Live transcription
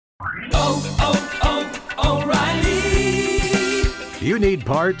O'Reilly! You need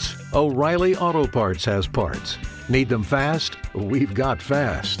parts? O'Reilly Auto Parts has parts. Need them fast? We've got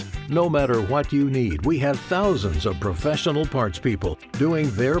fast. No matter what you need, we have thousands of professional parts people doing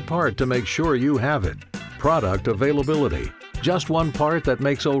their part to make sure you have it. Product availability. Just one part that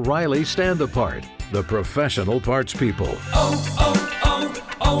makes O'Reilly stand apart. The professional parts people.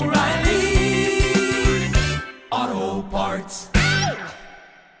 O'Reilly Auto Parts.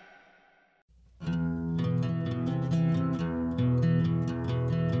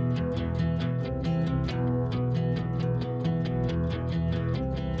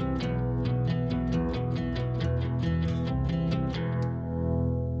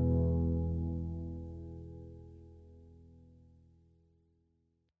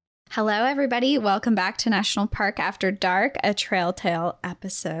 Hello, everybody. Welcome back to National Park After Dark, a Trail Tale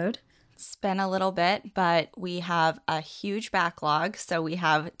episode. It's been a little bit, but we have a huge backlog, so we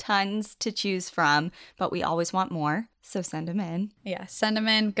have tons to choose from, but we always want more, so send them in. Yeah, send them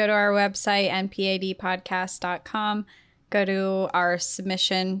in. Go to our website, npadpodcast.com. Go to our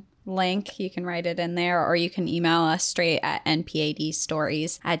submission link. You can write it in there, or you can email us straight at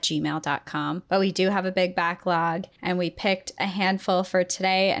npadstories@gmail.com. But we do have a big backlog, and we picked a handful for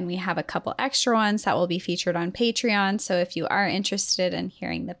today, and we have a couple extra ones that will be featured on Patreon. So if you are interested in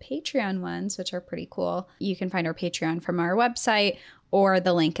hearing the Patreon ones, which are pretty cool, you can find our Patreon from our website, or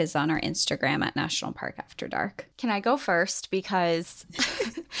the link is on our Instagram at National Park After Dark. Can I go first? Because,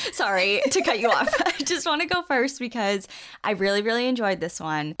 sorry to cut you off. I just want to go first because I really, really enjoyed this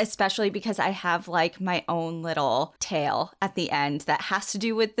one, especially because I have like my own little tale at the end that has to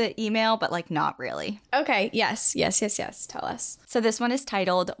do with the email, but like not really. Okay, yes. Tell us. So this one is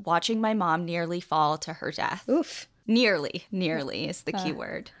titled, Watching My Mom Nearly Fall to Her Death. Oof. Nearly is the key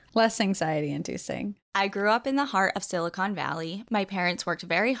word. Less anxiety inducing. I grew up in the heart of Silicon Valley. My parents worked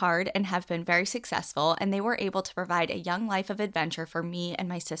very hard and have been very successful, and they were able to provide a young life of adventure for me and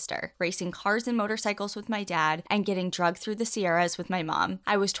my sister, racing cars and motorcycles with my dad and getting drugged through the Sierras with my mom.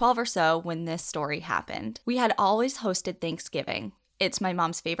 I was 12 or so when this story happened. We had always hosted Thanksgiving. It's my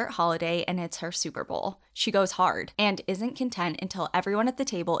mom's favorite holiday, and it's her Super Bowl. She goes hard and isn't content until everyone at the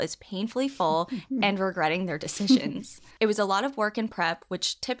table is painfully full and regretting their decisions. It was a lot of work and prep,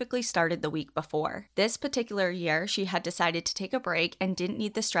 which typically started the week before. This particular year, she had decided to take a break and didn't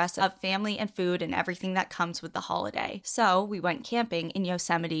need the stress of family and food and everything that comes with the holiday. So we went camping in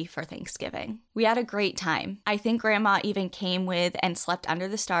Yosemite for Thanksgiving. We had a great time. I think Grandma even came with and slept under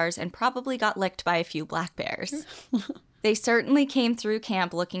the stars and probably got licked by a few black bears. They certainly came through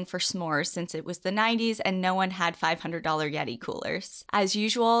camp looking for s'mores since it was the 90s and no one had $500 Yeti coolers. As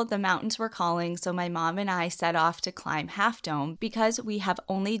usual, the mountains were calling, so my mom and I set off to climb Half Dome because we have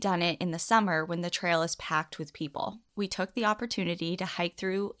only done it in the summer when the trail is packed with people. We took the opportunity to hike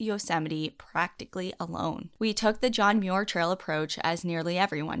through Yosemite practically alone. We took the John Muir Trail approach as nearly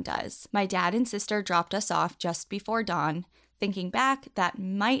everyone does. My dad and sister dropped us off just before dawn. Thinking back, that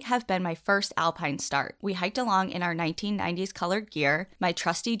might have been my first alpine start. We hiked along in our 1990s colored gear, my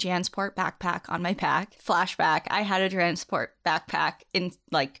trusty JanSport backpack on my back. Flashback, I had a JanSport backpack in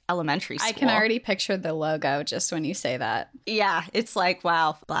like elementary school. I can already picture the logo just when you say that. Yeah, it's like,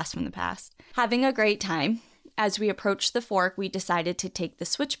 wow, blast from the past. Having a great time. As we approached the fork, we decided to take the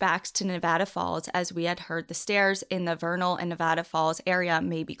switchbacks to Nevada Falls as we had heard the stairs in the Vernal and Nevada Falls area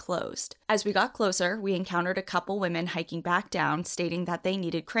may be closed. As we got closer, we encountered a couple women hiking back down, stating that they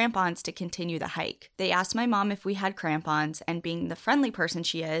needed crampons to continue the hike. They asked my mom if we had crampons, and being the friendly person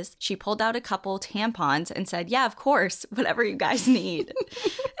she is, she pulled out a couple tampons and said, "Yeah, of course, whatever you guys need."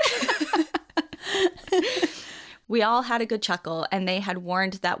 We all had a good chuckle, and they had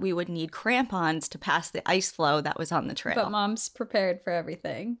warned that we would need crampons to pass the ice floe that was on the trail. But Mom's prepared for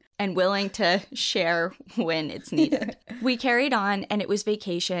everything. And willing to share when it's needed. We carried on, and it was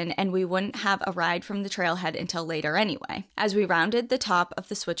vacation, and we wouldn't have a ride from the trailhead until later anyway. As we rounded the top of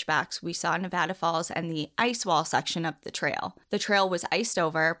the switchbacks, we saw Nevada Falls and the ice wall section of the trail. The trail was iced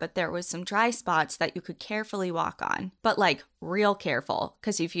over, but there was some dry spots that you could carefully walk on. But like, real careful,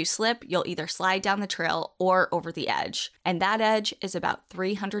 because if you slip, you'll either slide down the trail or over the edge. And that edge is about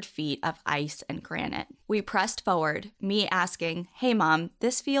 300 feet of ice and granite. We pressed forward, me asking, "Hey Mom,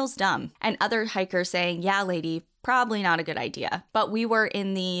 this feels dumb," and other hikers saying, "Yeah, lady, probably not a good idea." But we were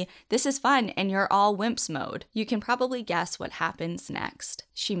in the "this is fun and you're all wimps" mode. You can probably guess what happens next.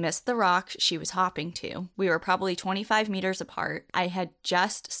 She missed the rock she was hopping to. We were probably 25 meters apart. I had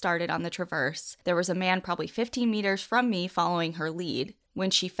just started on the traverse. There was a man probably 15 meters from me following her lead. When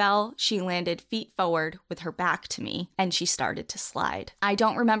she fell, she landed feet forward with her back to me, and she started to slide. I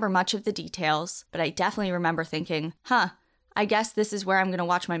don't remember much of the details, but I definitely remember thinking, I guess this is where I'm going to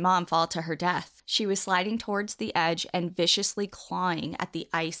watch my mom fall to her death. She was sliding towards the edge and viciously clawing at the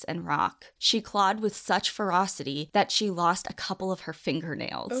ice and rock. She clawed with such ferocity that she lost a couple of her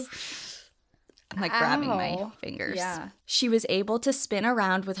fingernails. Oof. I'm like grabbing my fingers. Yeah. She was able to spin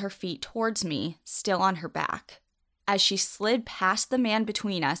around with her feet towards me, still on her back. As she slid past the man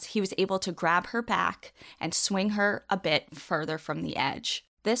between us, he was able to grab her back and swing her a bit further from the edge.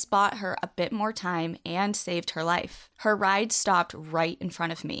 This bought her a bit more time and saved her life. Her ride stopped right in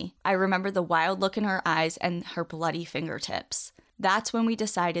front of me. I remember the wild look in her eyes and her bloody fingertips. That's when we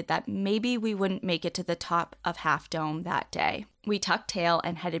decided that maybe we wouldn't make it to the top of Half Dome that day. We tucked tail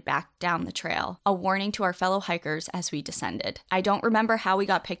and headed back down the trail, a warning to our fellow hikers as we descended. I don't remember how we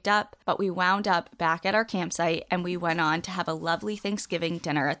got picked up, but we wound up back at our campsite and we went on to have a lovely Thanksgiving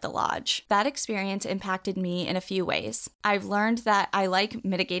dinner at the lodge. That experience impacted me in a few ways. I've learned that I like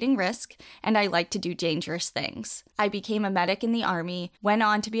mitigating risk and I like to do dangerous things. I became a medic in the Army, went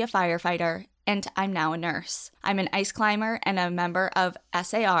on to be a firefighter, and I'm now a nurse. I'm an ice climber and a member of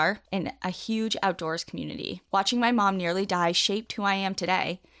SAR in a huge outdoors community. Watching my mom nearly die shaped who I am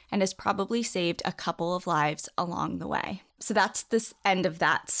today and has probably saved a couple of lives along the way. So that's this end of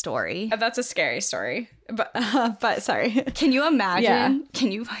that story. That's a scary story, but sorry. Can you imagine? Yeah.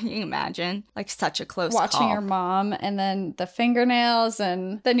 Can you imagine like such a close watching call? Your mom and then the fingernails,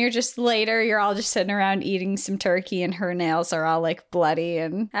 and then you're all just sitting around eating some turkey and her nails are all like bloody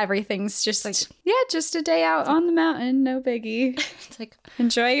and everything's just like, just a day out on the mountain, no biggie. It's like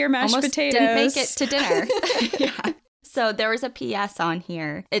enjoy your mashed potatoes. Didn't make it to dinner. Yeah. So there was a PS on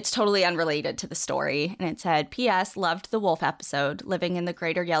here. It's totally unrelated to the story. And it said, PS, loved the wolf episode. Living in the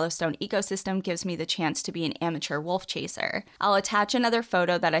greater Yellowstone ecosystem gives me the chance to be an amateur wolf chaser. I'll attach another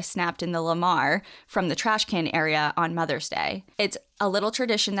photo that I snapped in the Lamar from the trash can area on Mother's Day. It's a little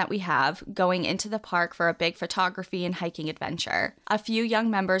tradition that we have, going into the park for a big photography and hiking adventure. A few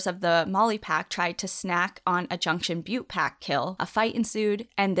young members of the Molly Pack tried to snack on a Junction Butte Pack kill. A fight ensued,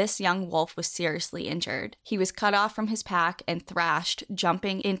 and this young wolf was seriously injured. He was cut off from his pack and thrashed,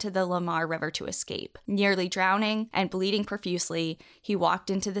 jumping into the Lamar River to escape. Nearly drowning and bleeding profusely, he walked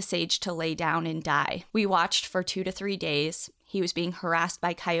into the sage to lay down and die. We watched for 2 to 3 days. He was being harassed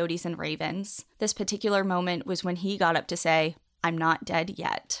by coyotes and ravens. This particular moment was when he got up to say, "I'm not dead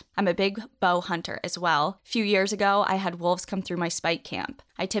yet." I'm a big bow hunter as well. A few years ago, I had wolves come through my spike camp.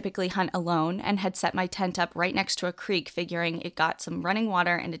 I typically hunt alone and had set my tent up right next to a creek, figuring it got some running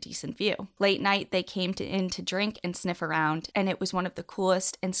water and a decent view. Late night, they came in to drink and sniff around, and it was one of the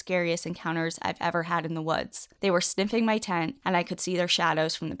coolest and scariest encounters I've ever had in the woods. They were sniffing my tent, and I could see their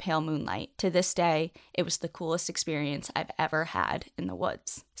shadows from the pale moonlight. To this day, it was the coolest experience I've ever had in the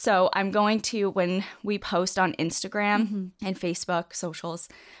woods. So I'm going to, when we post on Instagram and Facebook socials,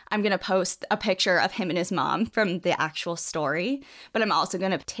 I'm going to post a picture of him and his mom from the actual story, but I'm also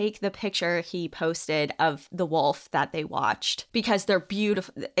going to take the picture he posted of the wolf that they watched because they're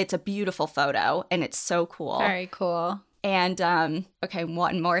beautiful. It's a beautiful photo and it's so cool. Very cool. And, okay,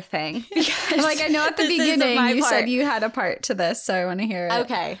 one more thing. I know at the beginning you said you had a part to this, so I want to hear it.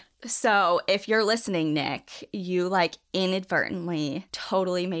 Okay. So if you're listening, Nick, you inadvertently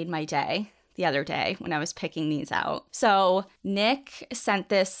totally made my day the other day when I was picking these out. So Nick sent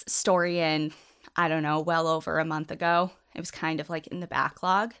this story in, I don't know, well over a month ago. It was kind of in the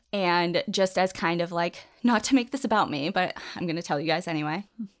backlog. And just as kind of not to make this about me, but I'm going to tell you guys anyway.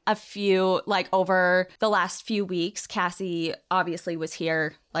 A few, over the last few weeks, Cassie obviously was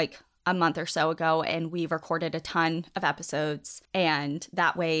here a month or so ago, and we recorded a ton of episodes. And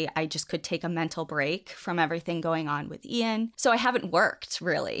that way I just could take a mental break from everything going on with Ian. So I haven't worked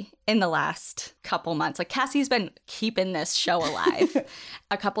really in the last couple months. Cassie's been keeping this show alive.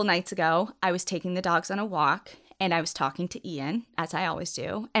 A couple nights ago, I was taking the dogs on a walk. And I was talking to Ian, as I always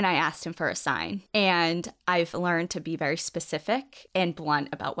do, and I asked him for a sign. And I've learned to be very specific and blunt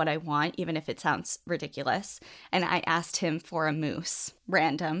about what I want, even if it sounds ridiculous. And I asked him for a moose,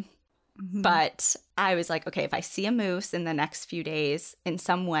 random. Mm-hmm. But I was like, okay, if I see a moose in the next few days in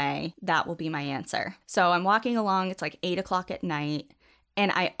some way, that will be my answer. So I'm walking along, it's 8 o'clock at night. And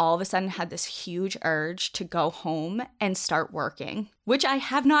I all of a sudden had this huge urge to go home and start working, which I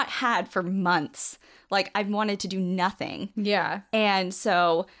have not had for months. I've wanted to do nothing. Yeah. And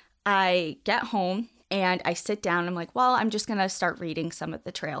so I get home and I sit down. I'm like, well, I'm just going to start reading some of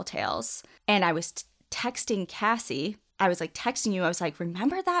the trail tales. And I was texting Cassie. I was texting you. I was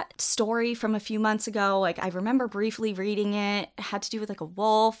remember that story from a few months ago? I remember briefly reading it. It had to do with a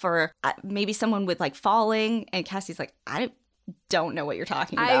wolf or maybe someone with falling. And Cassie's don't know what you're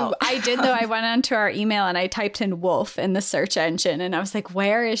talking about. I did, though. I went onto our email and I typed in wolf in the search engine and I was like,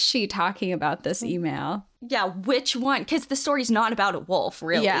 where is she talking about this email? Yeah, which one? Because the story's not about a wolf,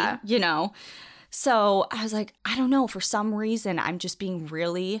 really. Yeah. You know? So I was like, I don't know. For some reason, I'm just being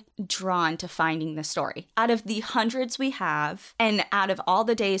really drawn to finding the story. Out of the hundreds we have, and out of all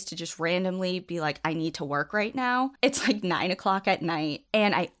the days to just randomly be like, I need to work right now, it's like 9:00 at night.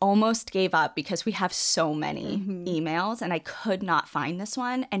 And I almost gave up because we have so many emails and I could not find this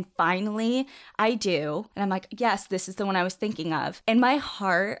one. And finally, I do. And I'm like, yes, this is the one I was thinking of. And my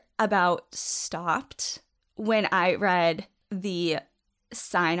heart about stopped when I read the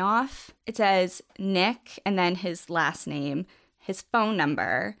sign off. It says Nick and then his last name, his phone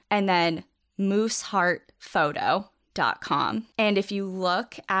number, and then mooseheartphoto.com. And if you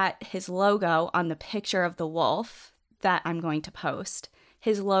look at his logo on the picture of the wolf that I'm going to post,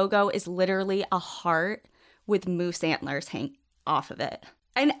 his logo is literally a heart with moose antlers hanging off of it.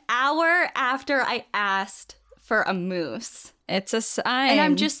 An hour after I asked for a moose. It's a sign. And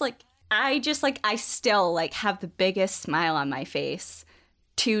I'm just like, I still like have the biggest smile on my face.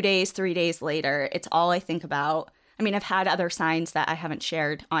 2 days, 3 days later, it's all I think about. I mean, I've had other signs that I haven't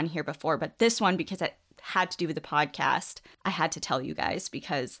shared on here before, but this one, because it had to do with the podcast, I had to tell you guys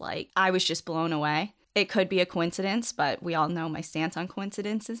because like I was just blown away. It could be a coincidence, but we all know my stance on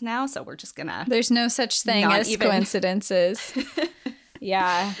coincidences now, so we're just gonna... There's no such thing as coincidences.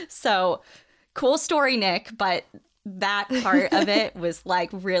 Yeah. So, cool story, Nick, but that part of it was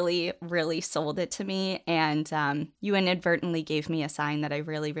like really, really sold it to me. And you inadvertently gave me a sign that I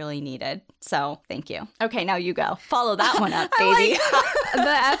really, really needed. So thank you. Okay, now you go. Follow that one up, baby.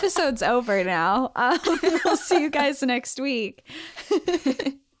 The episode's over now. We'll see you guys next week.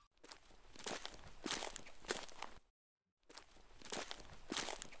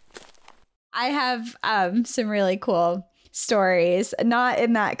 I have some really cool stories, not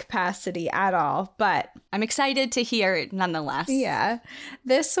in that capacity at all, but I'm excited to hear it nonetheless. Yeah.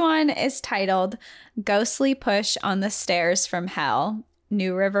 This one is titled Ghostly Push on the Stairs from Hell,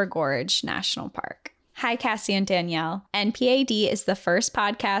 New River Gorge National Park. Hi, Cassie and Danielle. NPAD is the first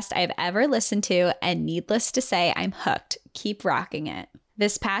podcast I've ever listened to, and needless to say, I'm hooked. Keep rocking it.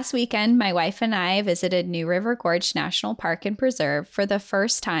 This past weekend, my wife and I visited New River Gorge National Park and Preserve for the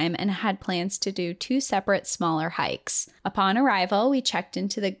first time and had plans to do 2 separate smaller hikes. Upon arrival, we checked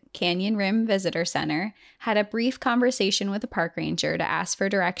into the Canyon Rim Visitor Center, had a brief conversation with the park ranger to ask for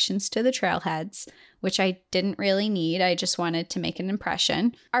directions to the trailheads, which I didn't really need. I just wanted to make an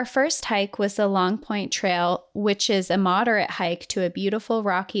impression. Our first hike was the Long Point Trail, which is a moderate hike to a beautiful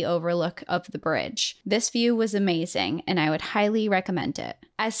rocky overlook of the bridge. This view was amazing, and I would highly recommend it.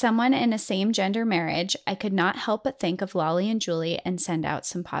 As someone in a same-gender marriage, I could not help but think of Lolly and Julie and send out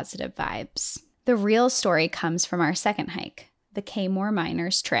some positive vibes. The real story comes from our second hike, the Kmore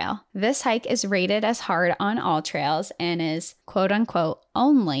Miners Trail. This hike is rated as hard on all trails and is, quote-unquote,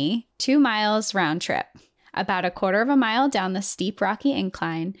 only 2 miles round trip. About 1/4 mile down the steep rocky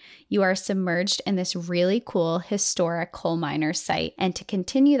incline, you are submerged in this really cool historic coal miner site, and to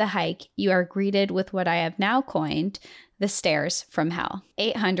continue the hike, you are greeted with what I have now coined the stairs from hell.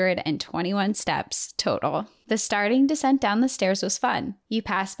 821 steps total. The starting descent down the stairs was fun. You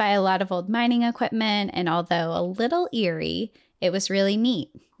pass by a lot of old mining equipment, and although a little eerie, it was really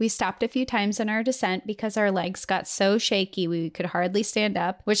neat. We stopped a few times in our descent because our legs got so shaky we could hardly stand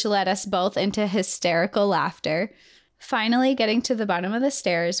up, which led us both into hysterical laughter. Finally, getting to the bottom of the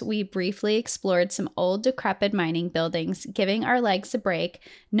stairs, we briefly explored some old decrepit mining buildings, giving our legs a break,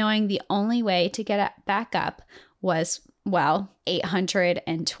 knowing the only way to get back up was, well,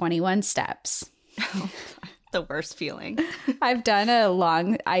 821 steps. The worst feeling. I've done in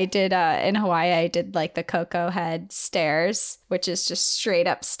Hawaii, I did like the Coco Head stairs, which is just straight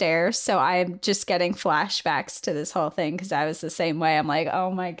up stairs. So I'm just getting flashbacks to this whole thing because I was the same way. I'm like,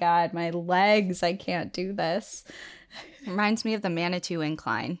 oh my God, my legs, I can't do this. Reminds me of the Manitou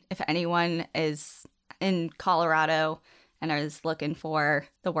Incline. If anyone is in Colorado and is looking for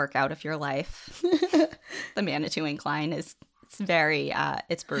the workout of your life, the Manitou Incline is...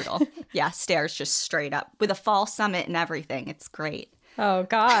 it's brutal. Yeah, stairs just straight up with a fall summit and everything. It's great. Oh,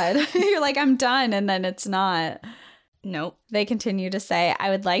 God. You're like, I'm done. And then it's not. Nope. They continue to say,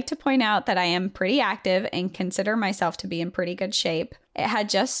 I would like to point out that I am pretty active and consider myself to be in pretty good shape. It had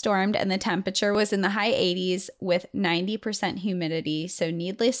just stormed and the temperature was in the high 80s with 90% humidity. So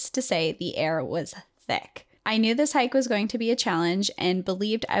needless to say, the air was thick. I knew this hike was going to be a challenge and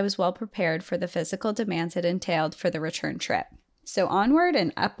believed I was well prepared for the physical demands it entailed for the return trip. So onward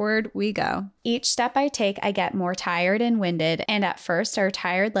and upward we go. Each step I take, I get more tired and winded, and at first our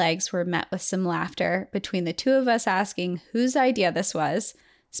tired legs were met with some laughter between the two of us asking whose idea this was.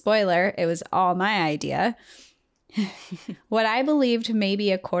 Spoiler, it was all my idea. What I believed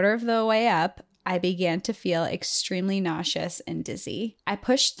maybe a quarter of the way up, I began to feel extremely nauseous and dizzy. I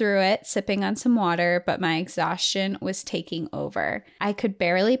pushed through it, sipping on some water, but my exhaustion was taking over. I could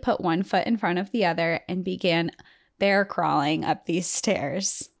barely put one foot in front of the other and began bear crawling up these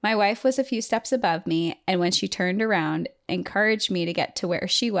stairs. My wife was a few steps above me, and when she turned around, encouraged me to get to where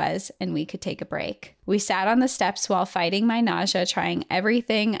she was and we could take a break. We sat on the steps while fighting my nausea, trying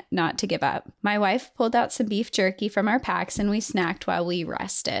everything not to give up. My wife pulled out some beef jerky from our packs and we snacked while we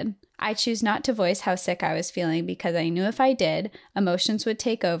rested. I choose not to voice how sick I was feeling because I knew if I did, emotions would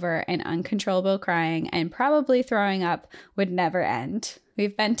take over and uncontrollable crying and probably throwing up would never end.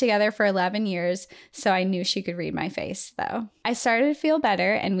 We've been together for 11 years, so I knew she could read my face, though. I started to feel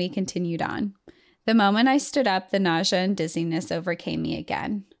better, and we continued on. The moment I stood up, the nausea and dizziness overcame me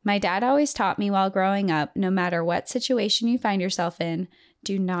again. My dad always taught me while growing up, no matter what situation you find yourself in,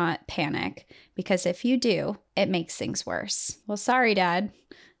 do not panic, because if you do, it makes things worse. Well, sorry, Dad.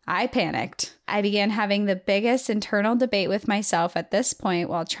 I panicked. I began having the biggest internal debate with myself at this point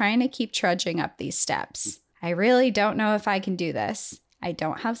while trying to keep trudging up these steps. I really don't know if I can do this. I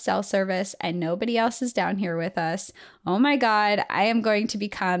don't have cell service and nobody else is down here with us. Oh my God, I am going to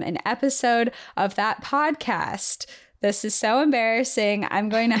become an episode of that podcast. This is so embarrassing. I'm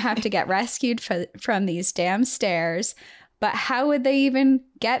going to have to get rescued from these damn stairs. But how would they even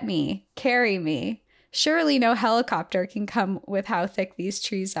get me, carry me? Surely no helicopter can come with how thick these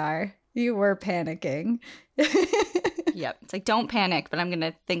trees are. You were panicking. Yep. It's like, don't panic, but I'm going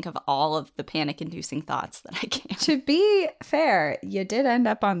to think of all of the panic-inducing thoughts that I can. To be fair, you did end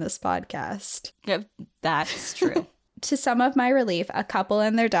up on this podcast. Yep, that's true. To some of my relief, a couple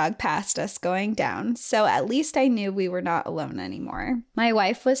and their dog passed us going down, so at least I knew we were not alone anymore. My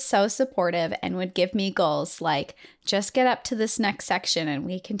wife was so supportive and would give me goals like, just get up to this next section and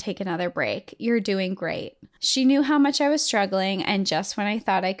we can take another break. You're doing great. She knew how much I was struggling, and just when I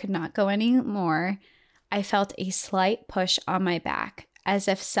thought I could not go anymore, I felt a slight push on my back, as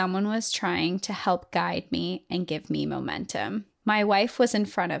if someone was trying to help guide me and give me momentum. My wife was in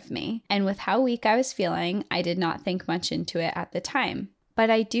front of me, and with how weak I was feeling, I did not think much into it at the time. But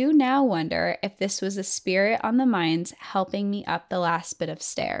I do now wonder if this was a spirit on the mines helping me up the last bit of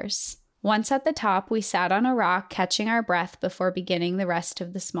stairs. Once at the top, we sat on a rock, catching our breath before beginning the rest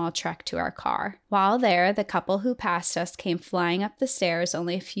of the small trek to our car. While there, the couple who passed us came flying up the stairs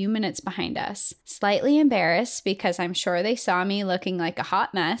only a few minutes behind us. Slightly embarrassed because I'm sure they saw me looking like a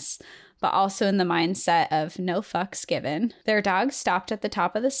hot mess, but also in the mindset of no fucks given. Their dog stopped at the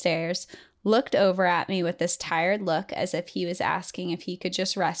top of the stairs, looked over at me with this tired look as if he was asking if he could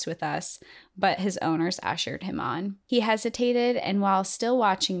just rest with us, but his owners ushered him on. He hesitated and while still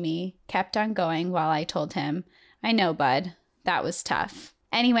watching me, kept on going while I told him, I know, bud, that was tough.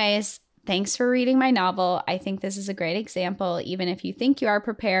 Anyways, thanks for reading my novel. I think this is a great example. Even if you think you are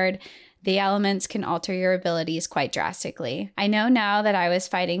prepared, the elements can alter your abilities quite drastically. I know now that I was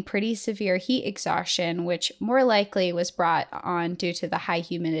fighting pretty severe heat exhaustion, which more likely was brought on due to the high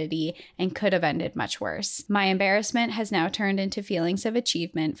humidity and could have ended much worse. My embarrassment has now turned into feelings of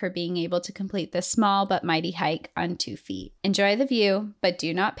achievement for being able to complete this small but mighty hike on 2 feet. Enjoy the view, but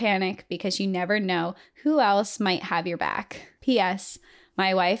do not panic because you never know who else might have your back. P.S.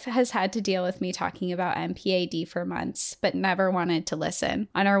 My wife has had to deal with me talking about NPAD for months, but never wanted to listen.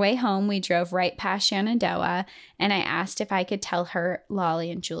 On our way home, we drove right past Shenandoah, and I asked if I could tell her Lolly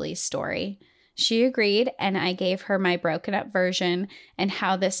and Julie's story. She agreed, and I gave her my broken up version and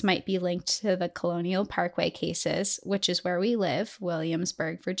how this might be linked to the Colonial Parkway cases, which is where we live,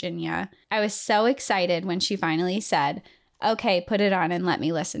 Williamsburg, Virginia. I was so excited when she finally said, okay, put it on and let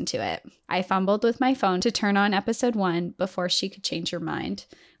me listen to it. I fumbled with my phone to turn on episode 1 before she could change her mind.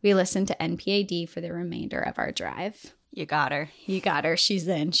 We listened to NPAD for the remainder of our drive. You got her. You got her. She's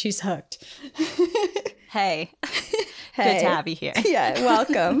in. She's hooked. Hey. Good to have you here. Yeah,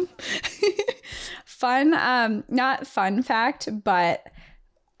 welcome. Fun, not fun fact, but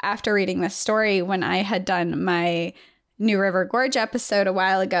after reading this story, when I had done my New River Gorge episode a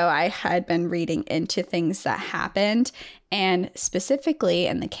while ago, I had been reading into things that happened, and specifically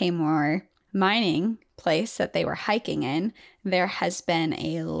in the Kaymoor mining place that they were hiking in, there has been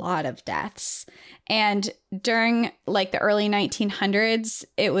a lot of deaths. And during like the early 1900s,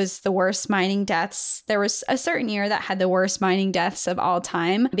 it was the worst mining deaths. There was a certain year that had the worst mining deaths of all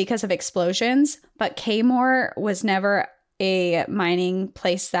time because of explosions, but Kaymoor was never a mining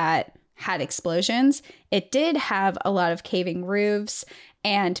place that had explosions. It did have a lot of caving roofs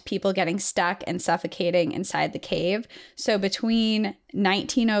and people getting stuck and suffocating inside the cave. So between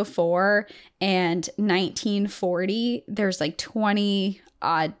 1904 and 1940, there's like 20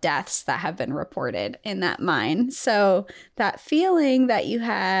 odd deaths that have been reported in that mine. So that feeling that you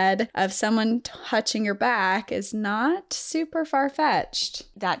had of someone touching your back is not super far-fetched.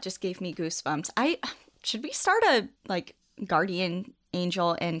 That just gave me goosebumps. Should we start a like guardian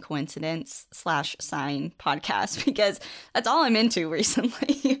angel and coincidence / sign podcast? Because that's all I'm into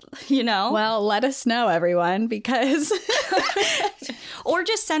recently, you know? Well, let us know, everyone, because or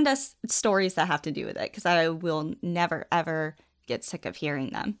just send us stories that have to do with it, because I will never ever get sick of hearing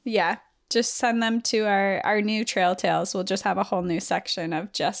them. Yeah, just send them to our new Trail Tales. We'll just have a whole new section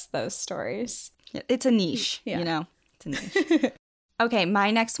of just those stories. It's a niche, you know? It's a niche. Okay, my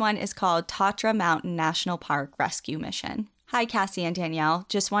next one is called Tatra Mountain National Park Rescue Mission. Hi, Cassie and Danielle.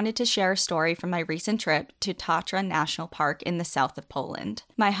 Just wanted to share a story from my recent trip to Tatra National Park in the south of Poland.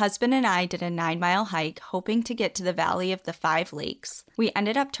 My husband and I did a 9-mile hike hoping to get to the Valley of the Five Lakes. We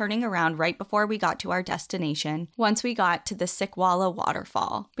ended up turning around right before we got to our destination once we got to the Sikwala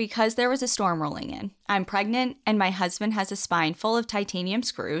waterfall because there was a storm rolling in. I'm pregnant and my husband has a spine full of titanium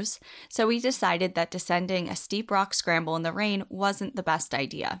screws, so we decided that descending a steep rock scramble in the rain wasn't the best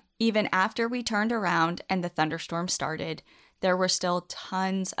idea. Even after we turned around and the thunderstorm started, there were still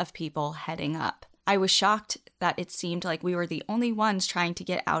tons of people heading up. I was shocked that it seemed like we were the only ones trying to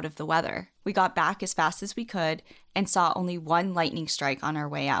get out of the weather. We got back as fast as we could and saw only one lightning strike on our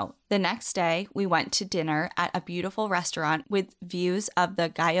way out. The next day, we went to dinner at a beautiful restaurant with views of the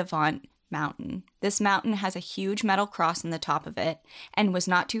Gayavant mountain. This mountain has a huge metal cross on the top of it and was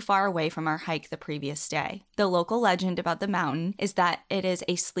not too far away from our hike the previous day. The local legend about the mountain is that it is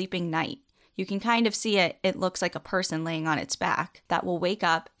a sleeping knight. You can kind of see it. It looks like a person laying on its back that will wake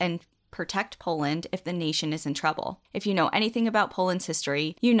up and protect Poland if the nation is in trouble. If you know anything about Poland's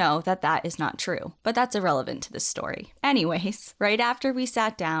history, you know that that is not true, but that's irrelevant to this story. Anyways, right after we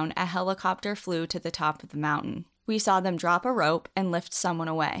sat down, a helicopter flew to the top of the mountain. We saw them drop a rope and lift someone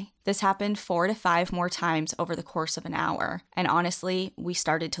away. This happened 4 to 5 more times over the course of an hour, and honestly, we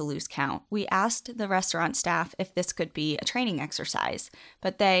started to lose count. We asked the restaurant staff if this could be a training exercise,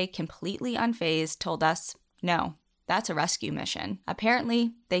 but they, completely unfazed, told us, no, that's a rescue mission.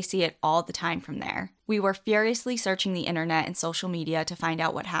 Apparently, they see it all the time from there. We were furiously searching the internet and social media to find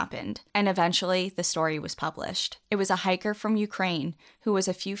out what happened, and eventually the story was published. It was a hiker from Ukraine who was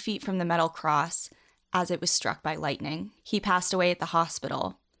a few feet from the metal cross as it was struck by lightning. He passed away at the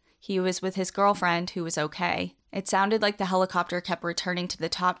hospital. He was with his girlfriend, who was okay. It sounded like the helicopter kept returning to the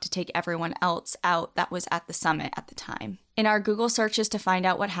top to take everyone else out that was at the summit at the time. In our Google searches to find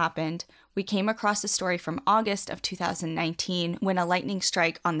out what happened, we came across a story from August of 2019 when a lightning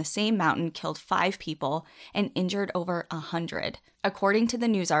strike on the same mountain killed 5 people and injured over 100. According to the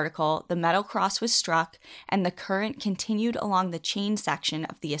news article, the metal cross was struck and the current continued along the chain section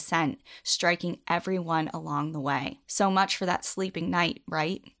of the ascent, striking everyone along the way. So much for that sleeping night,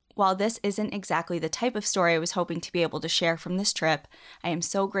 right? While this isn't exactly the type of story I was hoping to be able to share from this trip, I am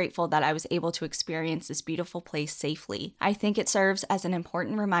so grateful that I was able to experience this beautiful place safely. I think it serves as an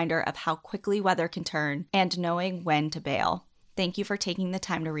important reminder of how quickly weather can turn and knowing when to bail. Thank you for taking the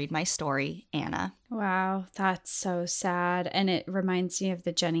time to read my story, Anna. Wow, that's so sad. And it reminds me of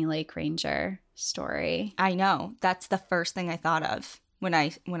the Jenny Lake Ranger story. I know. That's the first thing I thought of when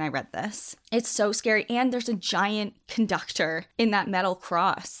I read this. It's so scary. And there's a giant conductor in that metal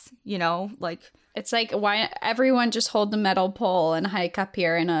cross, you know, like it's like, why everyone just hold the metal pole and hike up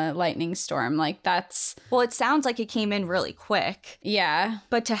here in a lightning storm? Like that's... Well, it sounds like it came in really quick. Yeah.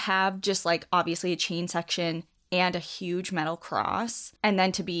 But to have just like obviously a chain section and a huge metal cross and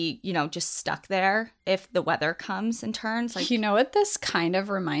then to be, you know, just stuck there if the weather comes and turns. Like, you know what this kind of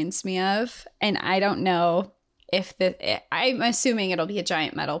reminds me of? And I don't know if I'm assuming it'll be a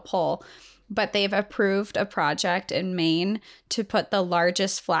giant metal pole, but they've approved a project in Maine to put the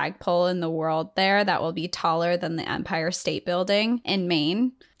largest flagpole in the world there that will be taller than the Empire State Building in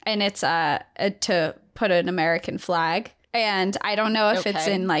Maine. And it's to put an American flag. And I don't know if it's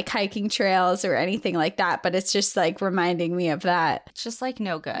in like hiking trails or anything like that, but it's just like reminding me of that. It's just like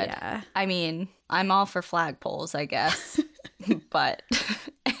no good. Yeah. I mean, I'm all for flagpoles, I guess. But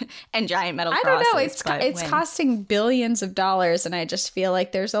and giant metal crosses. I don't know. It's costing billions of dollars, and I just feel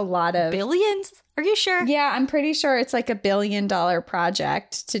like there's a lot of billions. Are you sure? Yeah, I'm pretty sure it's like $1 billion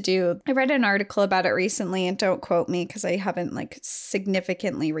project to do. I read an article about it recently, and don't quote me because I haven't like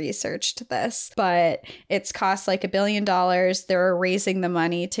significantly researched this, but it's cost like $1 billion. They're raising the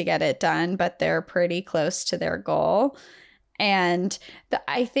money to get it done, but they're pretty close to their goal. And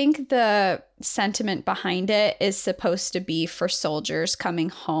I think the sentiment behind it is supposed to be for soldiers coming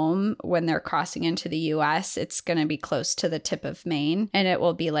home when they're crossing into the U.S. It's going to be close to the tip of Maine, and it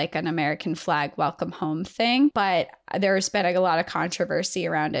will be like an American flag welcome home thing. But there's been a lot of controversy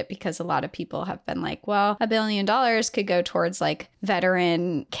around it because a lot of people have been like, well, $1 billion could go towards like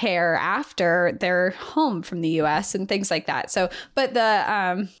veteran care after they're home from the U.S. and things like that. So, but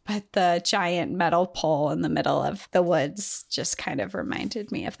the giant metal pole in the middle of the woods just kind of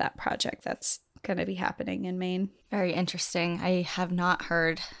reminded me of that project that's going to be happening in Maine. Very interesting. I have not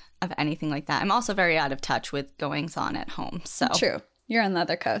heard of anything like that. I'm also very out of touch with goings on at home. So true. You're on the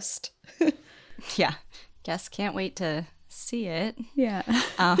other coast. Yeah. Guess can't wait to see it. Yeah.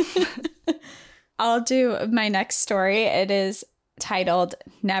 I'll do my next story. It is titled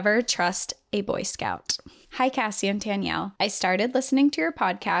Never Trust a Boy Scout. Hi, Cassie and Danielle. I started listening to your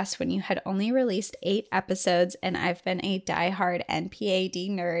podcast when you had only released 8 episodes, and I've been a diehard NPAD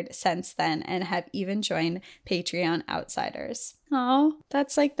nerd since then and have even joined Patreon Outsiders. Oh,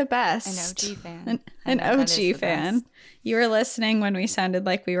 that's like the best. An OG fan. An OG fan. Best. You were listening when we sounded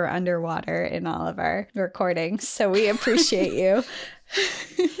like we were underwater in all of our recordings, so we appreciate you.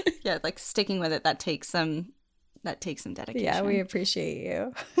 Yeah, like sticking with it, that takes some dedication. Yeah, we appreciate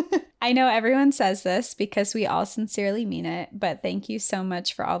you. I know everyone says this because we all sincerely mean it, but thank you so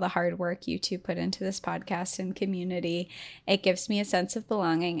much for all the hard work you two put into this podcast and community. It gives me a sense of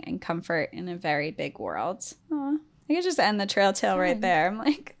belonging and comfort in a very big world. Aw. I could just end the trail tale right there. I'm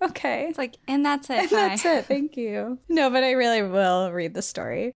like, okay. It's like, and that's it. And that's it. Thank you. No, but I really will read the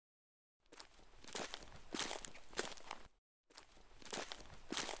story.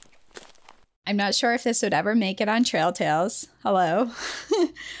 I'm not sure if this would ever make it on Trail Tales. Hello.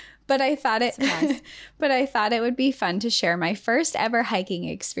 But I thought it would be fun to share my first ever hiking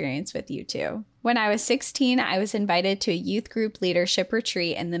experience with you two. When I was 16, I was invited to a youth group leadership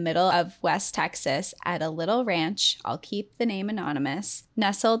retreat in the middle of West Texas at a little ranch, I'll keep the name anonymous,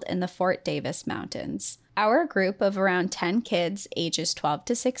 nestled in the Fort Davis Mountains. Our group of around 10 kids, ages 12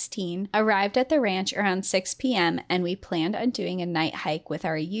 to 16, arrived at the ranch around 6 p.m. and we planned on doing a night hike with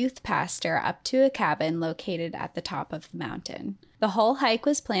our youth pastor up to a cabin located at the top of the mountain. The whole hike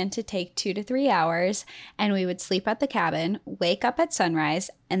was planned to take 2 to 3 hours, and we would sleep at the cabin, wake up at sunrise,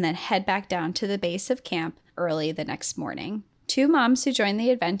 and then head back down to the base of camp early the next morning. 2 moms who joined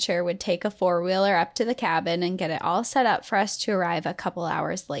the adventure would take a 4-wheeler up to the cabin and get it all set up for us to arrive a couple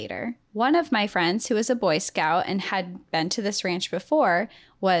hours later. One of my friends, who was a Boy Scout and had been to this ranch before,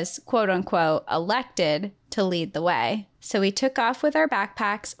 was quote-unquote elected to lead the way. So we took off with our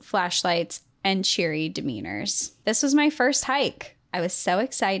backpacks, flashlights, and cheery demeanors. This was my first hike. I was so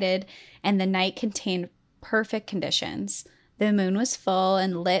excited, and the night contained perfect conditions. The moon was full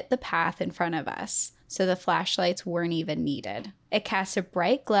and lit the path in front of us, so the flashlights weren't even needed. It cast a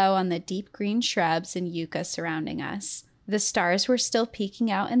bright glow on the deep green shrubs and yucca surrounding us. The stars were still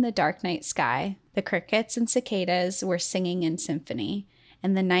peeking out in the dark night sky. The crickets and cicadas were singing in symphony,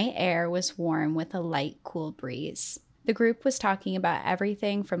 and the night air was warm with a light, cool breeze. The group was talking about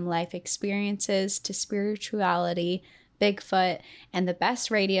everything from life experiences to spirituality, Bigfoot, and the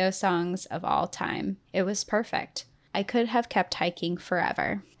best radio songs of all time. It was perfect. I could have kept hiking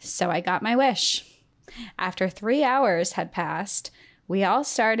forever. So I got my wish. After 3 hours had passed, we all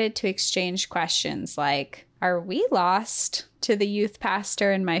started to exchange questions like, "Are we lost?" To the youth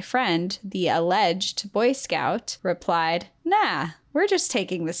pastor, and my friend, the alleged Boy Scout, replied, "Nah, we're just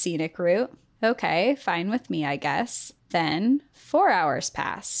taking the scenic route." Okay, fine with me, I guess. Then 4 hours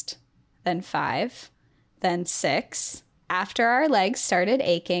passed. Then 5. Then 6. After our legs started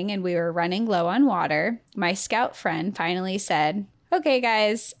aching and we were running low on water, my scout friend finally said, "Okay,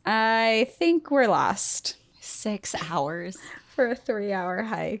 guys, I think we're lost." 6 hours. For a 3-hour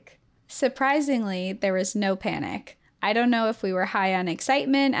hike. Surprisingly, there was no panic. I don't know if we were high on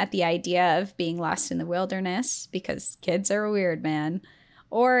excitement at the idea of being lost in the wilderness, because kids are weird, man,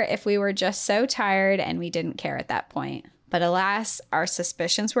 or if we were just so tired and we didn't care at that point. But alas, our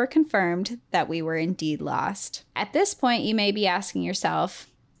suspicions were confirmed that we were indeed lost. At this point, you may be asking yourself,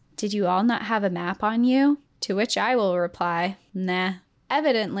 did you all not have a map on you? To which I will reply, nah.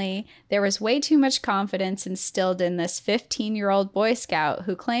 Evidently, there was way too much confidence instilled in this 15-year-old Boy Scout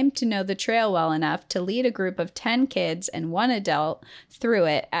who claimed to know the trail well enough to lead a group of 10 kids and 1 adult through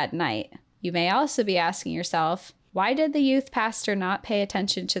it at night. You may also be asking yourself, why did the youth pastor not pay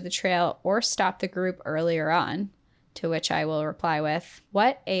attention to the trail or stop the group earlier on? To which I will reply with,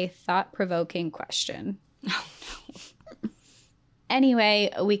 what a thought-provoking question. Oh, no. Anyway,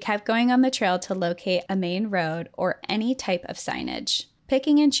 we kept going on the trail to locate a main road or any type of signage,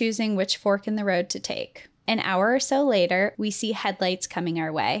 picking and choosing which fork in the road to take. An hour or so later, we see headlights coming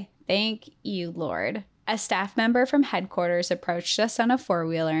our way. Thank you, Lord. A staff member from headquarters approached us on a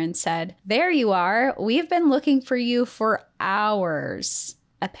four-wheeler and said, "There you are. We've been looking for you for hours."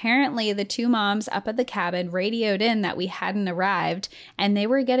 Apparently, the two moms up at the cabin radioed in that we hadn't arrived, and they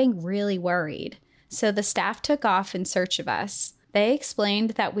were getting really worried. So the staff took off in search of us. They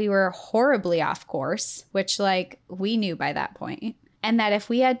explained that we were horribly off course, which, we knew by that point, and that if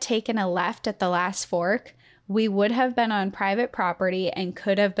we had taken a left at the last fork, we would have been on private property and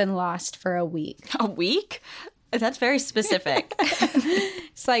could have been lost for a week. A week? That's very specific.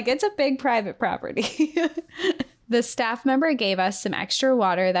 It's a big private property. The staff member gave us some extra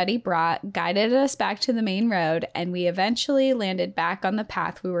water that he brought, guided us back to the main road, and we eventually landed back on the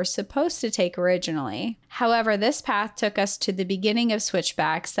path we were supposed to take originally. However, this path took us to the beginning of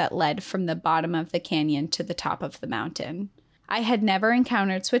switchbacks that led from the bottom of the canyon to the top of the mountain. I had never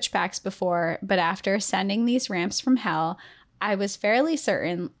encountered switchbacks before, but after ascending these ramps from hell, I was fairly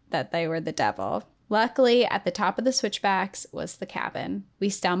certain that they were the devil. Luckily, at the top of the switchbacks was the cabin. We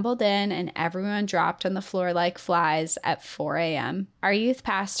stumbled in and everyone dropped on the floor like flies at 4 a.m. Our youth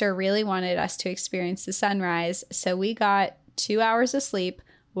pastor really wanted us to experience the sunrise, so we got 2 hours of sleep,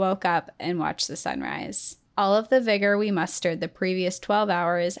 woke up, and watched the sunrise. All of the vigor we mustered the previous 12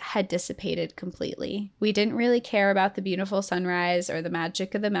 hours had dissipated completely. We didn't really care about the beautiful sunrise or the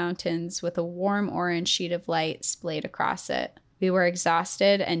magic of the mountains with a warm orange sheet of light splayed across it. We were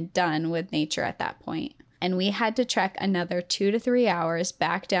exhausted and done with nature at that point, and we had to trek another 2 to 3 hours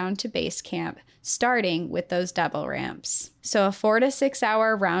back down to base camp, starting with those double ramps. So a 4 to 6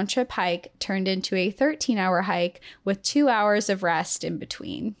 hour round trip hike turned into a 13-hour hike with 2 hours of rest in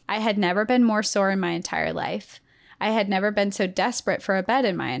between. I had never been more sore in my entire life. I had never been so desperate for a bed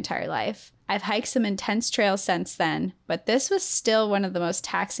in my entire life. I've hiked some intense trails since then, but this was still one of the most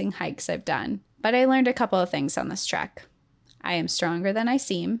taxing hikes I've done. But I learned a couple of things on this trek. I am stronger than I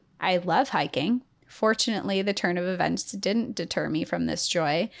seem. I love hiking. Fortunately, the turn of events didn't deter me from this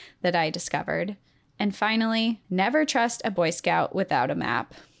joy that I discovered. And finally, never trust a Boy Scout without a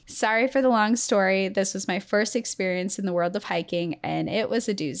map. Sorry for the long story. This was my first experience in the world of hiking, and it was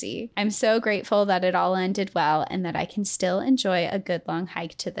a doozy. I'm so grateful that it all ended well and that I can still enjoy a good long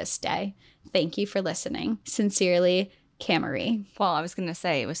hike to this day. Thank you for listening. Sincerely, Camry. Well, I was going to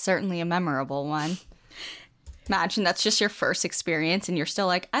say, it was certainly a memorable one. Imagine that's just your first experience and you're still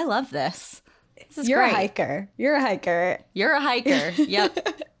like, I love this. This is You're great. a hiker. You're a hiker. You're a hiker.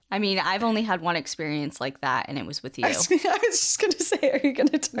 Yep. I mean, I've only had one experience like that, and it was with you. I was just going to say, are you going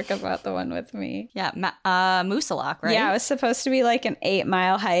to talk about the one with me? Yeah, Moosilauke, right? Yeah, it was supposed to be like an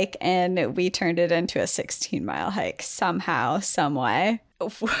 8-mile hike, and we turned it into a 16-mile hike somehow, some way.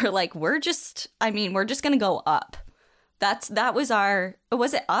 We're just going to go up. That was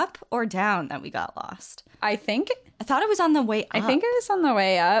was it up or down that we got lost? I thought it was on the way up. I think it was on the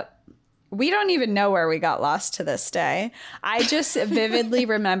way up. We don't even know where we got lost to this day. I just vividly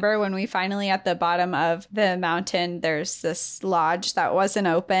remember when we finally at the bottom of the mountain, there's this lodge that wasn't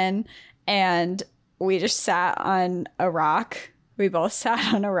open, and we just sat on a rock. We both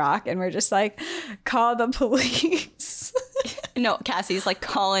sat on a rock, and we're just like, call the police. No, Cassie's like,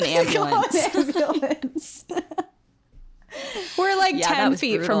 call an ambulance. Call an ambulance. We're like 10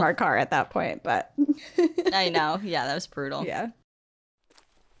 feet brutal. from our car at that point, but I know. Yeah, that was brutal. Yeah.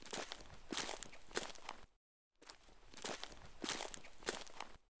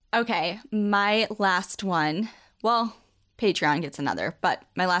 Okay, my last one. Well, Patreon gets another, but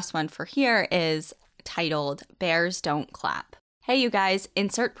my last one for here is titled Bears Don't Clap. Hey, you guys,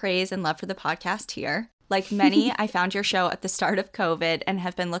 insert praise and love for the podcast here. Like many, I found your show at the start of COVID and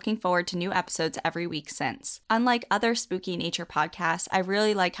have been looking forward to new episodes every week since. Unlike other spooky nature podcasts, I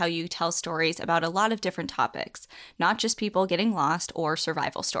really like how you tell stories about a lot of different topics, not just people getting lost or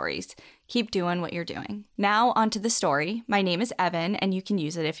survival stories. Keep doing what you're doing. Now, onto the story. My name is Evan, and you can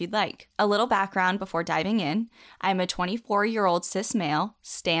use it if you'd like. A little background before diving in. I'm a 24-year-old cis male,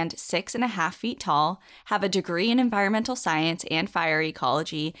 stand 6.5 feet tall, have a degree in environmental science and fire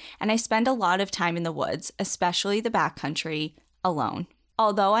ecology, and I spend a lot of time in the woods, especially the backcountry, alone.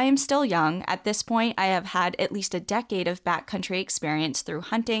 Although I am still young, at this point I have had at least a decade of backcountry experience through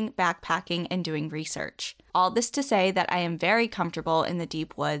hunting, backpacking, and doing research. All this to say that I am very comfortable in the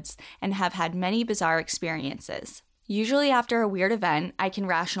deep woods and have had many bizarre experiences. Usually after a weird event, I can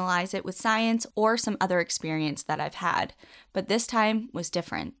rationalize it with science or some other experience that I've had, but this time was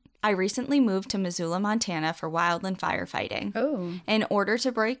different. I recently moved to Missoula, Montana for wildland firefighting. Oh. In order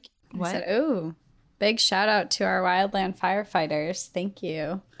to break... What? I said, oh. Big shout out to our wildland firefighters. Thank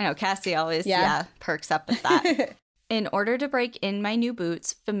you. I know, Cassie always, Yeah. perks up with that. In order to break in my new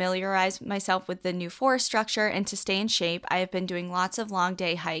boots, familiarize myself with the new forest structure, and to stay in shape, I have been doing lots of long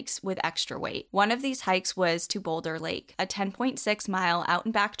day hikes with extra weight. One of these hikes was to Boulder Lake, a 10.6 mile out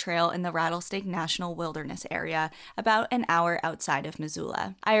and back trail in the Rattlesnake National Wilderness area, about an hour outside of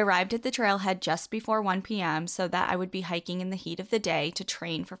Missoula. I arrived at the trailhead just before 1 p.m. so that I would be hiking in the heat of the day to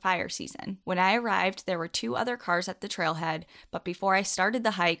train for fire season. When I arrived, there were 2 other cars at the trailhead, but before I started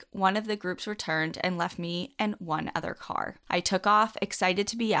the hike, one of the groups returned and left me and one other car. I took off, excited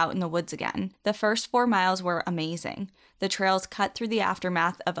to be out in the woods again. The first 4 miles were amazing. The trails cut through the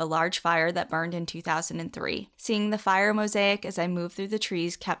aftermath of a large fire that burned in 2003. Seeing the fire mosaic as I moved through the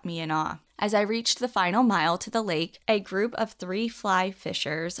trees kept me in awe. As I reached the final mile to the lake, a group of 3 fly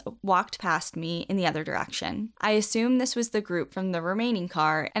fishers walked past me in the other direction. I assumed this was the group from the remaining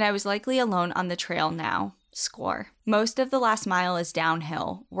car, and I was likely alone on the trail now. Score. Most of the last mile is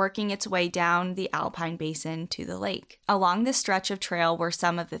downhill, working its way down the Alpine Basin to the lake. Along this stretch of trail were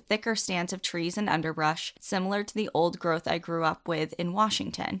some of the thicker stands of trees and underbrush, similar to the old growth I grew up with in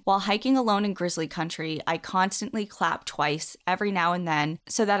Washington. While hiking alone in grizzly country, I constantly clap twice every now and then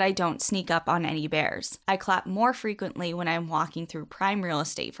so that I don't sneak up on any bears. I clap more frequently when I'm walking through prime real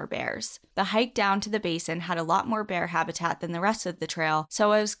estate for bears. The hike down to the basin had a lot more bear habitat than the rest of the trail,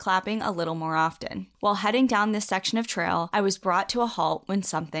 so I was clapping a little more often. While heading down this section of trail, I was brought to a halt when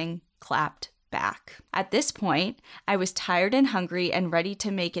something clapped back. At this point, I was tired and hungry and ready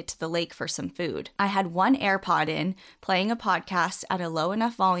to make it to the lake for some food. I had one AirPod in, playing a podcast at a low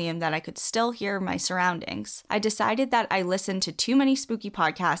enough volume that I could still hear my surroundings. I decided that I listened to too many spooky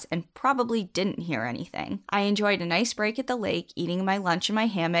podcasts and probably didn't hear anything. I enjoyed a nice break at the lake, eating my lunch in my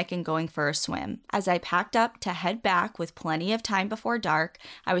hammock and going for a swim. As I packed up to head back with plenty of time before dark,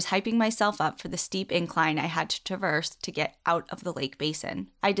 I was hyping myself up for the steep incline I had to traverse to get out of the lake basin.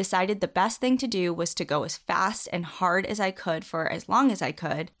 I decided the best thing to do was to go as fast and hard as I could for as long as I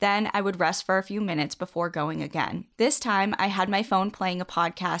could. Then I would rest for a few minutes before going again. This time, I had my phone playing a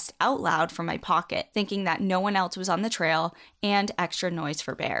podcast out loud from my pocket, thinking that no one else was on the trail, and extra noise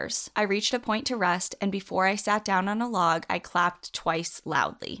for bears. I reached a point to rest, and before I sat down on a log, I clapped twice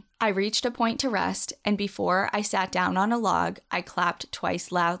loudly. But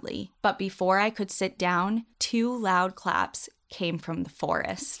before I could sit down, 2 loud claps came from the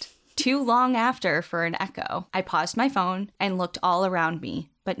forest. Too long after for an echo. I paused my phone and looked all around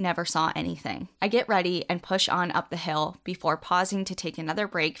me, but never saw anything. I get ready and push on up the hill before pausing to take another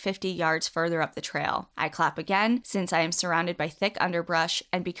break 50 yards further up the trail. I clap again since I am surrounded by thick underbrush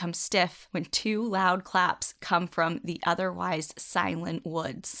and become stiff when 2 loud claps come from the otherwise silent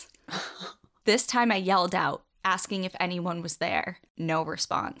woods. This time I yelled out, asking if anyone was there. No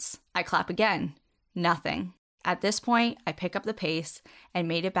response. I clap again. Nothing. At this point, I pick up the pace and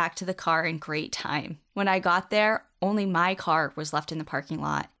made it back to the car in great time. When I got there, only my car was left in the parking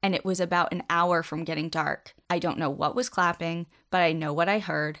lot, and it was about an hour from getting dark. I don't know what was clapping, but I know what I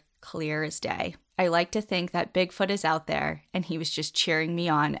heard, clear as day. I like to think that Bigfoot is out there, and he was just cheering me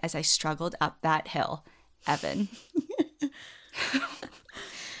on as I struggled up that hill. Evan.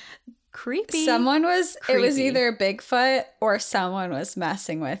 Creepy. It was either Bigfoot or someone was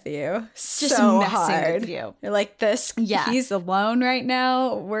messing with you. Just so messing hard. with you. You're like, this, Yeah. He's alone right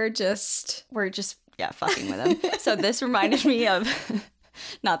now. We're just fucking with him. So this reminded me of,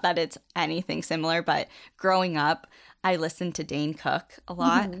 not that it's anything similar, but growing up, I listened to Dane Cook a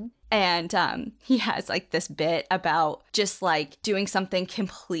lot. Mm-hmm. And he has like this bit about just like doing something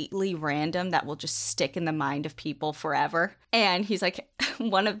completely random that will just stick in the mind of people forever. And he's like,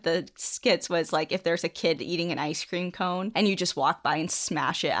 one of the skits was like, if there's a kid eating an ice cream cone and you just walk by and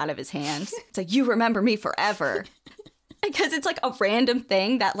smash it out of his hands, it's like, you remember me forever. Because it's like a random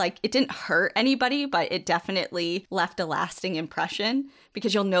thing that like, it didn't hurt anybody, but it definitely left a lasting impression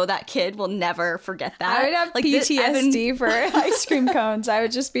because you'll know that kid will never forget that. I would have like PTSD for ice cream cones. I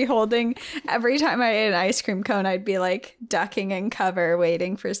would just be holding, every time I ate an ice cream cone, I'd be like ducking in cover,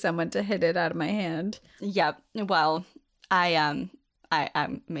 waiting for someone to hit it out of my hand. Yep. Well, I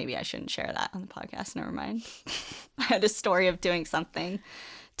maybe I shouldn't share that on the podcast. Never mind. I had a story of doing something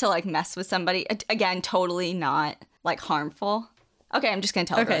to like mess with somebody. Again, totally not like harmful. Okay, I'm just going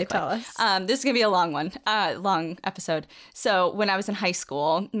to tell it really quick. Tell us. This is going to be a long one, long episode. So when I was in high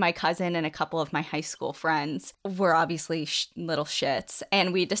school, my cousin and a couple of my high school friends were obviously little shits.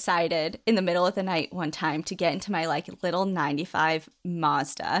 And we decided in the middle of the night one time to get into my like little 95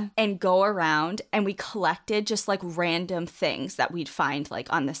 Mazda and go around, and we collected just like random things that we'd find like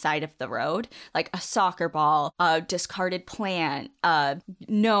on the side of the road, like a soccer ball, a discarded plant, a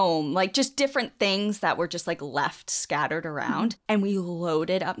gnome, like just different things that were just like left scattered around. And and we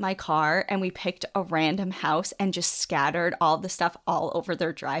loaded up my car and we picked a random house and just scattered all the stuff all over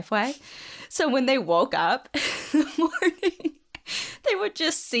their driveway. So when they woke up in the morning, they would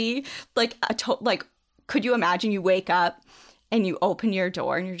just see like could you imagine you wake up and you open your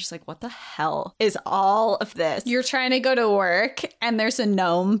door and you're just like, what the hell is all of this? You're trying to go to work and there's a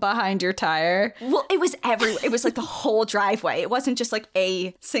gnome behind your tire. Well, it was everywhere. It was like the whole driveway. It wasn't just like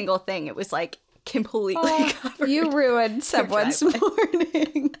a single thing. It was like completely covered. You ruined someone's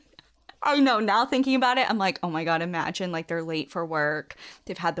morning. I know. Now thinking about it, I'm like, oh my God, imagine like they're late for work.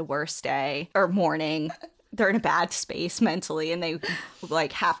 They've had the worst day or morning. They're in a bad space mentally and they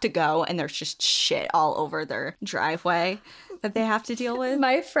like have to go and there's just shit all over their driveway that they have to deal with.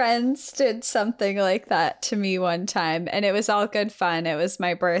 My friends did something like that to me one time and it was all good fun. It was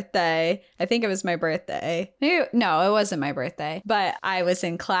my birthday. I think it was my birthday. No, it wasn't my birthday, but I was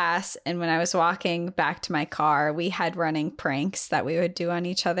in class and when I was walking back to my car, we had running pranks that we would do on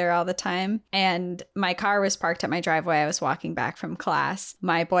each other all the time. And my car was parked at my driveway. I was walking back from class.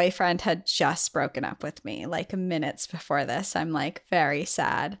 My boyfriend had just broken up with me like minutes before this. I'm like very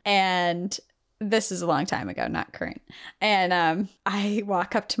sad. And this is a long time ago, not current. And I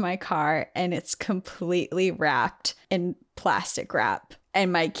walk up to my car and it's completely wrapped in plastic wrap.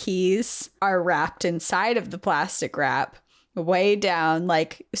 And my keys are wrapped inside of the plastic wrap way down,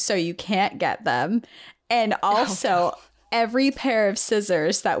 like, so you can't get them. And also every pair of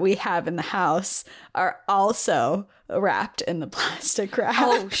scissors that we have in the house are also wrapped in the plastic wrap.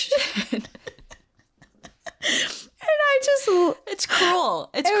 Oh, shit. It's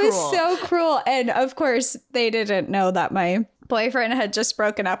cruel. It was so cruel. And of course, they didn't know that my boyfriend had just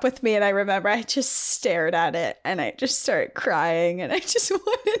broken up with me. And I remember I just stared at it and I just started crying and I just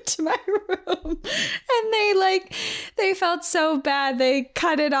went into my room and they felt so bad. They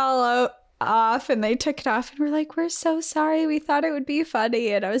cut it all off and they took it off and were like, we're so sorry. We thought it would be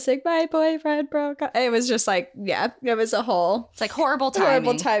funny. And I was like, my boyfriend broke up. It was just like, yeah, it was a whole... It's like horrible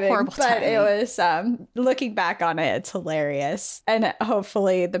timing. But it was, looking back on it, it's hilarious. And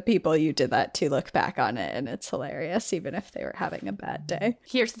hopefully the people you did that to look back on it and it's hilarious, even if they were having a bad day.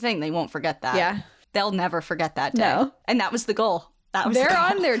 Here's the thing. They won't forget that. Yeah. They'll never forget that day. No. And that was the goal. They're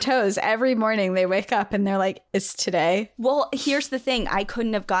on their toes every morning. They wake up and they're like, it's today. Well, here's the thing. I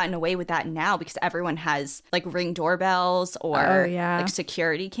couldn't have gotten away with that now because everyone has like Ring doorbells or like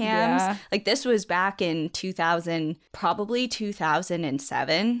security cams. Yeah. Like this was back in 2000, probably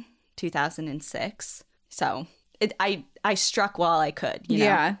 2007, 2006. So I struck while I could, you know?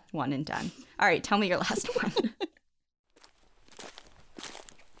 Yeah. One and done. All right, tell me your last one.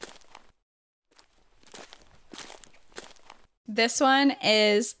 This one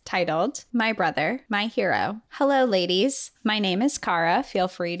is titled, My Brother, My Hero. Hello, ladies. My name is Cara. Feel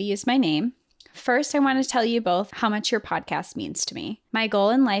free to use my name. First, I want to tell you both how much your podcast means to me. My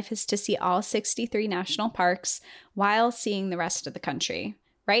goal in life is to see all 63 national parks while seeing the rest of the country.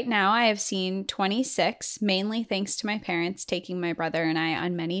 Right now, I have seen 26, mainly thanks to my parents taking my brother and I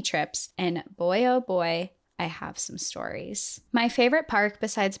on many trips. And boy, oh boy, I have some stories. My favorite park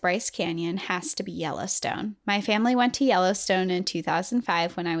besides Bryce Canyon has to be Yellowstone. My family went to Yellowstone in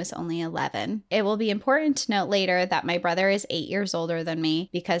 2005 when I was only 11. It will be important to note later that my brother is 8 years older than me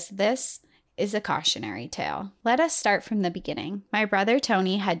because this is a cautionary tale. Let us start from the beginning. My brother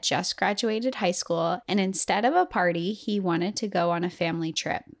Tony had just graduated high school, and instead of a party, he wanted to go on a family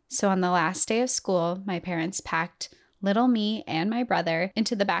trip. So on the last day of school, my parents packed little me and my brother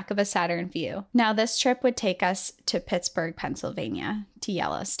into the back of a Saturn Vue. Now this trip would take us to Pittsburgh, Pennsylvania, to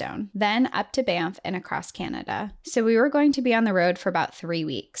Yellowstone, then up to Banff and across Canada. So we were going to be on the road for about 3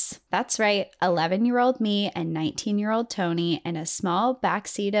 weeks. That's right, 11-year-old me and 19-year-old Tony in a small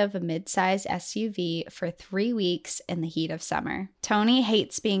backseat of a mid-size SUV for 3 weeks in the heat of summer. Tony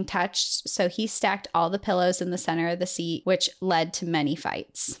hates being touched, so he stacked all the pillows in the center of the seat, which led to many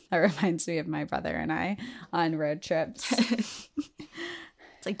fights. That reminds me of my brother and I on road trips.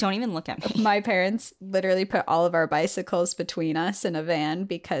 It's like, don't even look at me. My parents literally put all of our bicycles between us in a van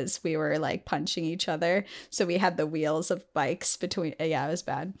because we were like punching each other. So we had the wheels of bikes between. Yeah, it was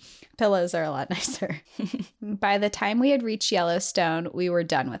bad. Pillows are a lot nicer. By the time we had reached Yellowstone, we were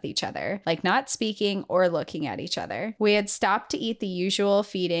done with each other, like not speaking or looking at each other. We had stopped to eat the usual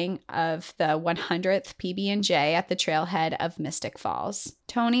feeding of the 100th PB&J at the trailhead of Mystic Falls.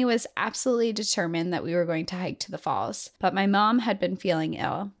 Tony was absolutely determined that we were going to hike to the falls, but my mom had been feeling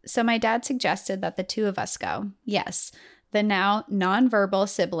ill. So my dad suggested that the two of us go. Yes, the now nonverbal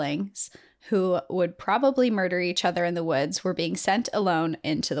siblings who would probably murder each other in the woods were being sent alone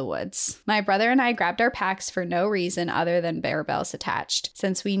into the woods. My brother and I grabbed our packs for no reason other than bear bells attached,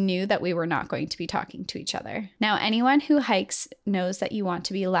 since we knew that we were not going to be talking to each other. Now, anyone who hikes knows that you want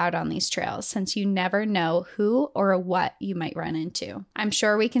to be loud on these trails, since you never know who or what you might run into. I'm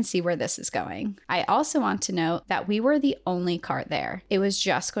sure we can see where this is going. I also want to note that we were the only car there. It was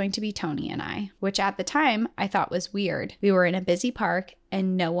just going to be Tony and I, which at the time I thought was weird. We were in a busy park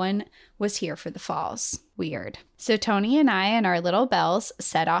and no one was here for the falls. Weird. So Tony and I and our little bells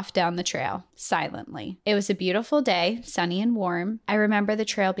set off down the trail, silently. It was a beautiful day, sunny and warm. I remember the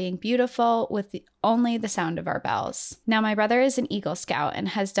trail being beautiful with only the sound of our bells. Now, my brother is an Eagle Scout and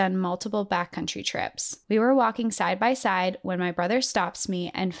has done multiple backcountry trips. We were walking side by side when my brother stops me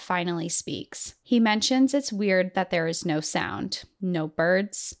and finally speaks. He mentions it's weird that there is no sound, no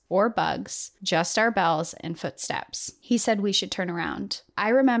birds or bugs, just our bells and footsteps. He said we should turn around. I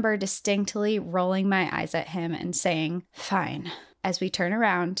remember distinctly rolling my eyes at him and saying, "Fine." As we turn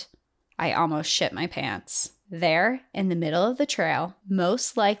around, I almost shit my pants. There, in the middle of the trail,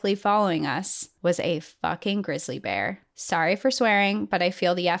 most likely following us, was a fucking grizzly bear. Sorry for swearing, but I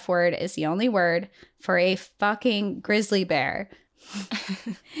feel the F word is the only word for a fucking grizzly bear.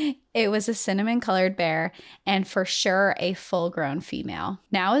 It was a cinnamon-colored bear and for sure a full-grown female.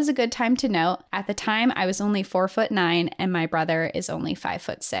 Now is a good time to note, at the time I was only 4'9" and my brother is only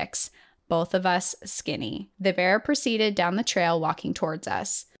 5'6". Both of us skinny. The bear proceeded down the trail walking towards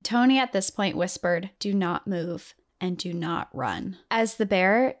us. Tony at this point whispered, "Do not move and do not run." As the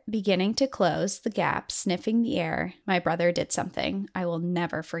bear beginning to close the gap, sniffing the air, my brother did something I will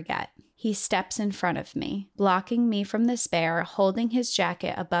never forget. He steps in front of me, blocking me from this bear, holding his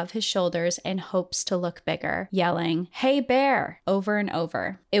jacket above his shoulders and hopes to look bigger, yelling, "Hey bear," over and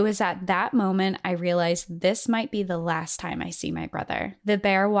over. It was at that moment I realized this might be the last time I see my brother. The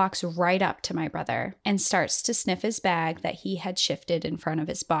bear walks right up to my brother and starts to sniff his bag that he had shifted in front of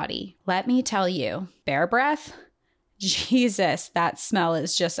his body. Let me tell you, bear breath? Jesus, that smell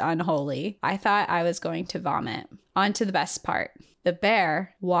is just unholy. I thought I was going to vomit. On to the best part. The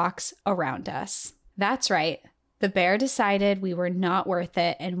bear walks around us. That's right. The bear decided we were not worth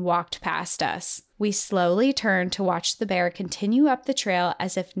it and walked past us. We slowly turned to watch the bear continue up the trail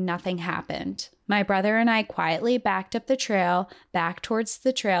as if nothing happened. My brother and I quietly backed up the trail, back towards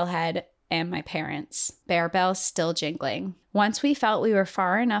the trailhead and my parents. Bear bells still jingling. Once we felt we were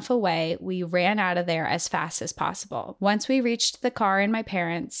far enough away, we ran out of there as fast as possible. Once we reached the car and my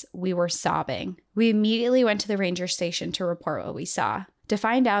parents, we were sobbing. We immediately went to the ranger station to report what we saw, to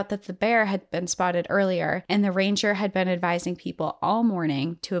find out that the bear had been spotted earlier and the ranger had been advising people all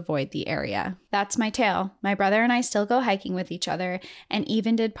morning to avoid the area. That's my tale. My brother and I still go hiking with each other and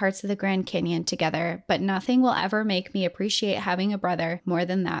even did parts of the Grand Canyon together, but nothing will ever make me appreciate having a brother more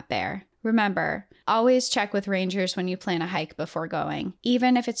than that bear. Remember, always check with rangers when you plan a hike before going,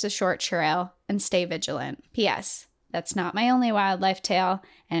 even if it's a short trail, and stay vigilant. P.S. That's not my only wildlife tale,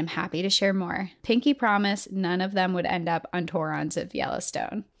 and I'm happy to share more. Pinky promise none of them would end up on Torons of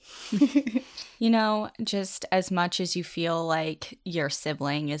Yellowstone. You know, just as much as you feel like your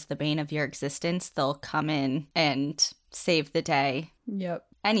sibling is the bane of your existence, they'll come in and save the day. Yep.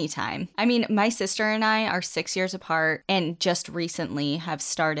 Anytime. I mean, my sister and I are 6 years apart and just recently have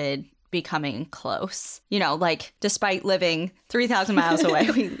started becoming close. You know, like, despite living 3,000 miles away,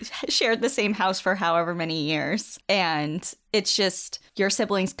 we shared the same house for however many years. And it's just, your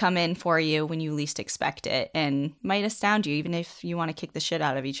siblings come in for you when you least expect it and might astound you, even if you want to kick the shit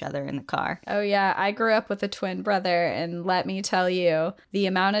out of each other in the car. Oh yeah, I grew up with a twin brother, and let me tell you, the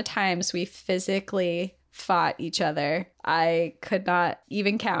amount of times we physically fought each other, I could not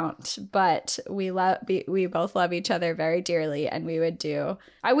even count, but we both love each other very dearly, and we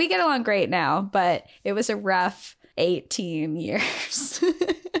get along great now, but it was a rough 18 years.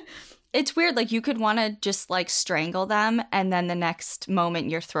 It's weird, like, you could want to just, like, strangle them, and then the next moment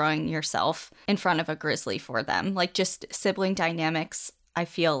you're throwing yourself in front of a grizzly for them. Like, just sibling dynamics, I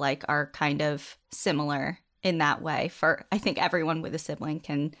feel like, are kind of similar in that way. I think everyone with a sibling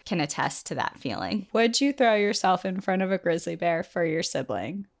can attest to that feeling. Would you throw yourself in front of a grizzly bear for your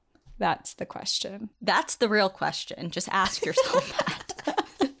sibling? That's the question. That's the real question. Just ask yourself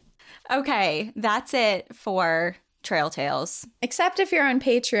that. Okay, that's it for Trail Tales. Except if you're on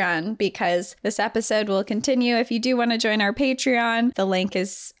Patreon, because this episode will continue. If you do want to join our Patreon, the link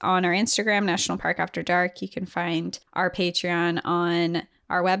is on our Instagram, National Park After Dark. You can find our Patreon on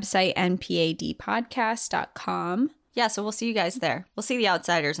our website, npadpodcast.com. Yeah, so we'll see you guys there. We'll see the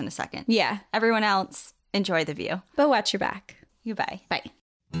outsiders in a second. Yeah. Everyone else, enjoy the view. But watch your back. Goodbye. Bye.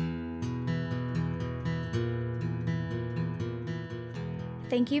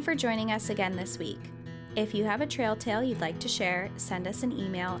 Thank you for joining us again this week. If you have a trail tale you'd like to share, send us an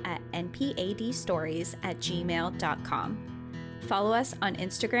email at npadstories@gmail.com. Follow us on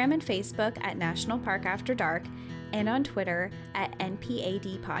Instagram and Facebook at National Park After Dark and on Twitter at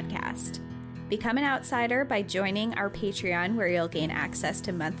NPAD Podcast. Become an outsider by joining our Patreon, where you'll gain access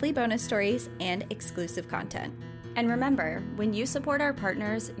to monthly bonus stories and exclusive content. And remember, when you support our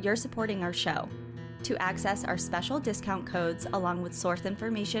partners, you're supporting our show. To access our special discount codes along with source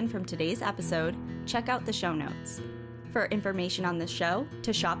information from today's episode, check out the show notes. For information on the show,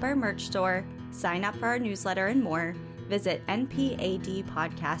 to shop our merch store, sign up for our newsletter, and more, visit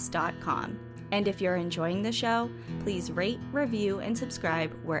npadpodcast.com. And if you're enjoying the show, please rate, review, and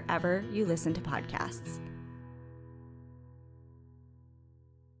subscribe wherever you listen to podcasts.